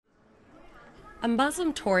A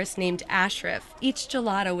Muslim tourist named Ashraf eats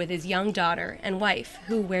gelato with his young daughter and wife,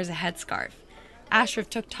 who wears a headscarf. Ashraf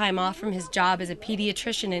took time off from his job as a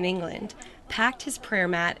pediatrician in England, packed his prayer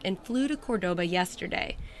mat, and flew to Cordoba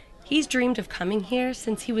yesterday. He's dreamed of coming here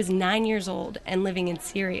since he was 9 years old and living in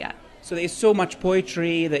Syria. So there is so much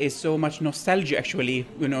poetry, there is so much nostalgia actually,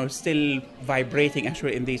 still vibrating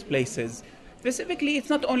actually in these places. Specifically, it's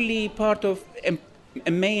not only part of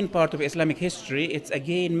a main part of Islamic history, it's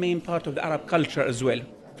again main part of the Arab culture as well.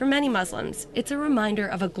 For many Muslims, it's a reminder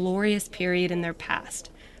of a glorious period in their past.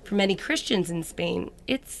 For many Christians in Spain,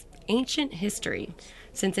 it's ancient history,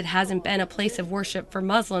 since it hasn't been a place of worship for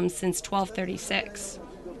Muslims since 1236.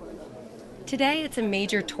 Today, it's a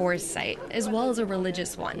major tourist site, as well as a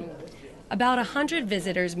religious one. About 100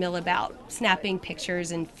 visitors mill about, snapping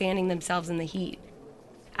pictures and fanning themselves in the heat.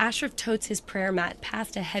 Ashraf totes his prayer mat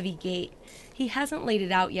past a heavy gate. He hasn't laid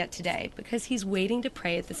it out yet today because he's waiting to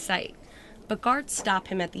pray at the site. But guards stop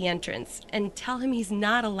him at the entrance and tell him he's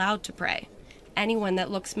not allowed to pray. Anyone that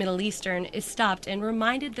looks Middle Eastern is stopped and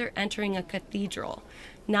reminded they're entering a cathedral,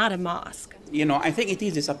 not a mosque. I think it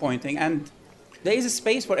is disappointing, and there is a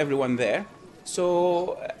space for everyone there.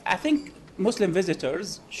 So I think Muslim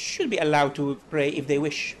visitors should be allowed to pray if they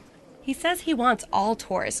wish. He says he wants all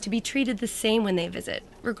tourists to be treated the same when they visit,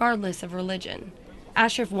 regardless of religion.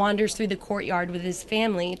 Ashraf wanders through the courtyard with his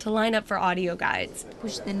family to line up for audio guides.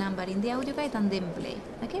 Push the number in the audio guide and then play.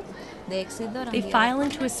 Okay? The exit door. They file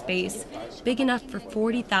into a space big enough for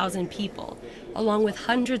 40,000 people, along with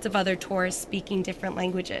hundreds of other tourists speaking different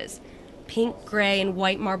languages. Pink, gray, and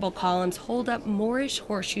white marble columns hold up Moorish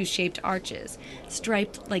horseshoe-shaped arches,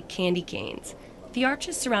 striped like candy canes. The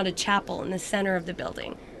arches surround a chapel in the center of the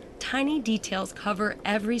building. Tiny details cover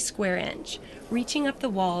every square inch, reaching up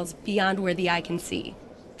the walls beyond where the eye can see.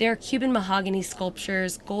 There are Cuban mahogany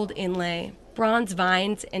sculptures, gold inlay, bronze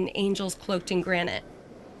vines, and angels cloaked in granite.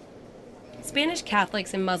 Spanish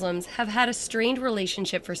Catholics and Muslims have had a strained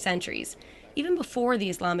relationship for centuries, even before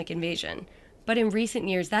the Islamic invasion. But in recent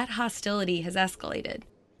years, that hostility has escalated.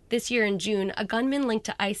 This year in June, a gunman linked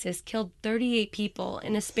to ISIS killed 38 people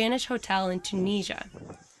in a Spanish hotel in Tunisia.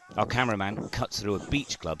 Our cameraman cuts through a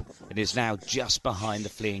beach club and is now just behind the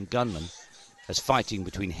fleeing gunman as fighting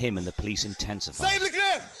between him and the police intensifies.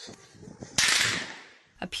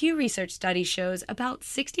 A Pew Research study shows about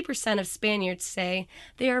 60% of Spaniards say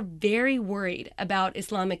they are very worried about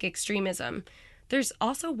Islamic extremism. There's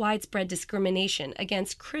also widespread discrimination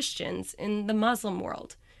against Christians in the Muslim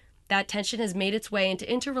world. That tension has made its way into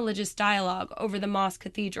interreligious dialogue over the Mosque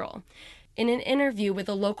Cathedral. In an interview with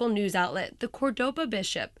a local news outlet, the Cordoba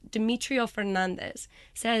bishop, Demetrio Fernandez,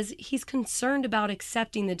 says he's concerned about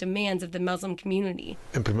accepting the demands of the Muslim community.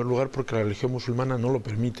 En primer lugar, porque la religión musulmana no lo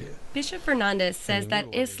permite. Bishop Fernandez says that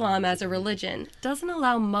Islam as a religion doesn't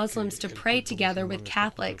allow Muslims to pray together with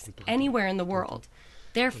Catholics anywhere in the world.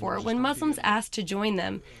 Therefore, when Muslims ask to join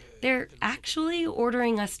them, they're actually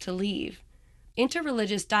ordering us to leave.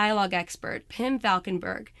 Interreligious dialogue expert Pim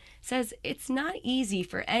Valkenburg says it's not easy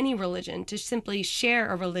for any religion to simply share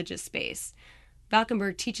a religious space.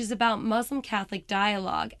 Valkenburg teaches about Muslim Catholic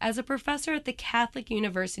dialogue as a professor at the Catholic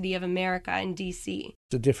University of America in D.C.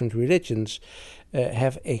 The different religions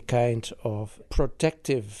have a kind of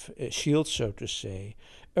protective shield, so to say,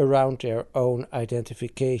 around their own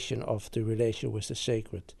identification of the relation with the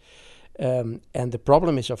sacred. And the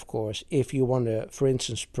problem is, of course, if you want to, for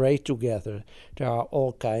instance, pray together, there are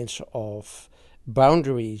all kinds of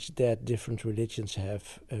boundaries that different religions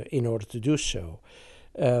have in order to do so.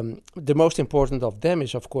 The most important of them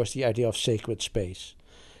is, of course, the idea of sacred space.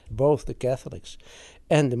 Both the Catholics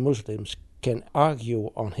and the Muslims can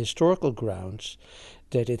argue on historical grounds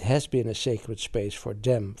that it has been a sacred space for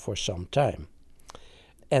them for some time.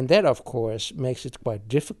 And that, of course, makes it quite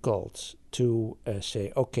difficult to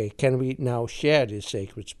say, okay, can we now share this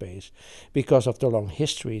sacred space because of the long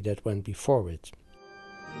history that went before it.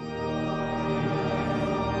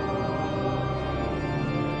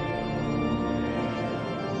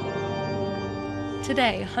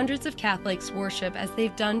 Today, hundreds of Catholics worship as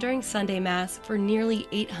they've done during Sunday Mass for nearly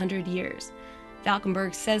 800 years.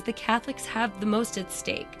 Valkenburg says the Catholics have the most at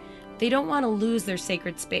stake. They don't want to lose their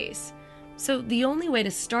sacred space. So the only way to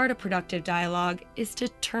start a productive dialogue is to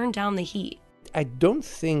turn down the heat. I don't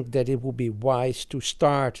think that it would be wise to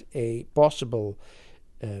start a possible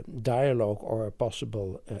dialogue or a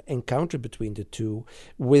possible encounter between the two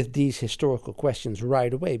with these historical questions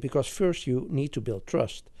right away, because first you need to build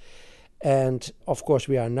trust. And of course,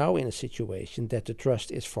 we are now in a situation that the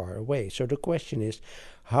trust is far away. So the question is,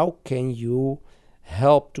 how can you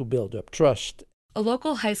help to build up trust? A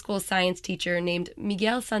local high school science teacher named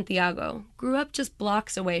Miguel Santiago grew up just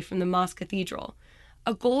blocks away from the Mosque Cathedral.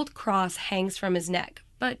 A gold cross hangs from his neck,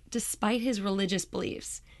 but despite his religious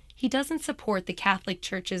beliefs, he doesn't support the Catholic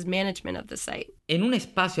Church's management of the site. En un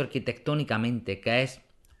espacio arquitectónicamente que es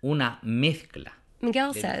una mezcla.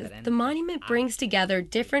 Miguel says the monument brings together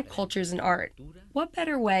different cultures and art. What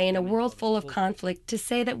better way in a world full of conflict to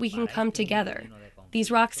say that we can come together?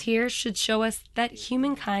 These rocks here should show us that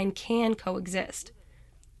humankind can coexist.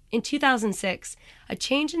 In 2006, a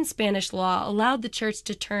change in Spanish law allowed the church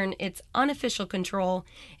to turn its unofficial control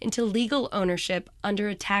into legal ownership under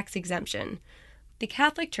a tax exemption. The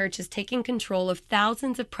Catholic Church is taking control of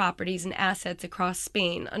thousands of properties and assets across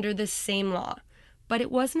Spain under this same law. But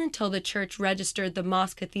it wasn't until the church registered the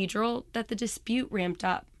Mosque Cathedral that the dispute ramped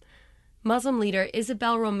up. Muslim leader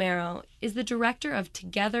Isabel Romero is the director of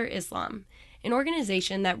Together Islam, an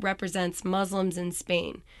organization that represents Muslims in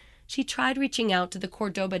Spain. She tried reaching out to the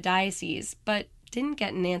Cordoba diocese, but didn't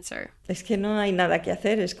get an answer. Es que no hay nada que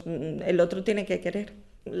hacer, el otro tiene que querer.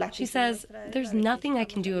 She says, there's nothing I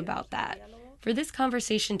can do about that. For this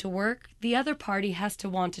conversation to work, the other party has to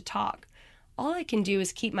want to talk. All I can do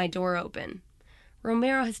is keep my door open.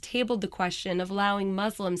 Romero has tabled the question of allowing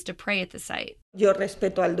Muslims to pray at the site. Yo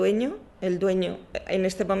respeto al dueño, el dueño en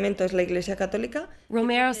este momento es la Iglesia Católica.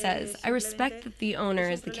 Romero says, I respect that the owner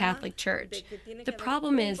is the Catholic Church. The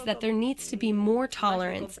problem is that there needs to be more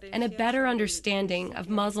tolerance and a better understanding of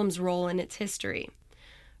Muslims' role in its history.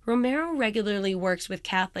 Romero regularly works with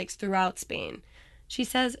Catholics throughout Spain. She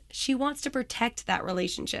says she wants to protect that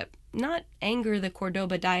relationship, not anger the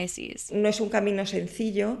Cordoba diocese. No es un camino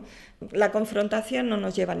sencillo. La confrontación no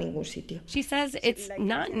nos lleva a ningún sitio. She says it's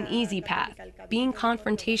not an easy path. Being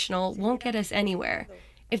confrontational won't get us anywhere.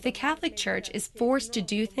 If the Catholic Church is forced to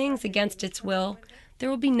do things against its will, there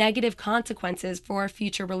will be negative consequences for our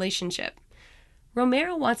future relationship.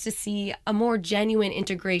 Romero wants to see a more genuine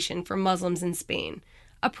integration for Muslims in Spain,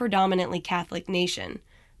 a predominantly Catholic nation.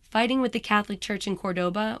 Fighting with the Catholic Church in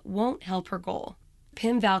Cordoba won't help her goal.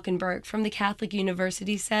 Pim Valkenburg from the Catholic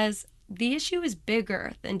University says the issue is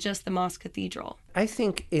bigger than just the Mosque Cathedral. I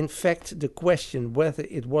think, in fact, the question whether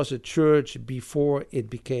it was a church before it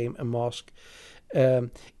became a mosque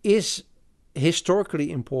is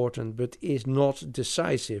historically important, but is not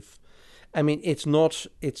decisive. I mean, it's not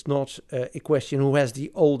a question who has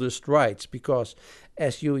the oldest rights, because,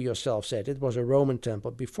 as you yourself said, it was a Roman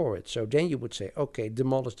temple before it. So then you would say, okay,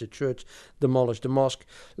 demolish the church, demolish the mosque,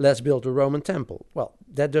 let's build a Roman temple. Well,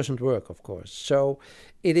 that doesn't work, of course. So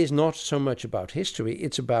it is not so much about history.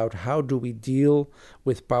 It's about how do we deal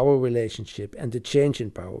with power relationship and the change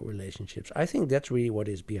in power relationships. I think that's really what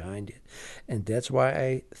is behind it. And that's why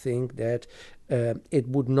I think that it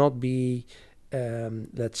would not be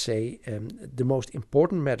the most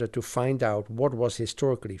important matter to find out what was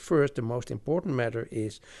historically first. The most important matter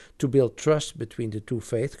is to build trust between the two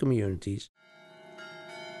faith communities.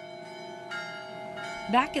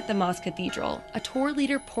 Back at the Mosque Cathedral, a tour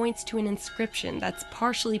leader points to an inscription that's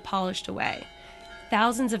partially polished away.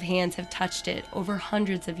 Thousands of hands have touched it over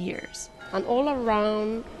hundreds of years. And all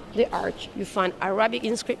around the arch, you find Arabic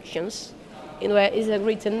inscriptions in where is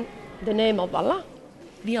written the name of Allah.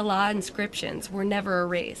 The Allah inscriptions were never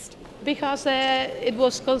erased. Because it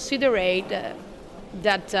was considered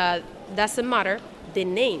that doesn't matter, the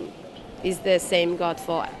name is the same God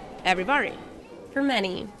for everybody. For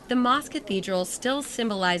many, the Mosque Cathedral still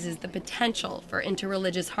symbolizes the potential for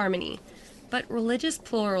interreligious harmony, but religious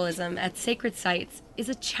pluralism at sacred sites is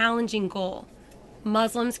a challenging goal.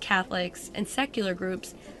 Muslims, Catholics, and secular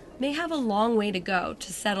groups may have a long way to go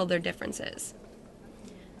to settle their differences.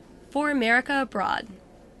 For America Abroad,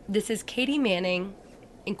 this is Katie Manning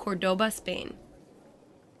in Cordoba, Spain.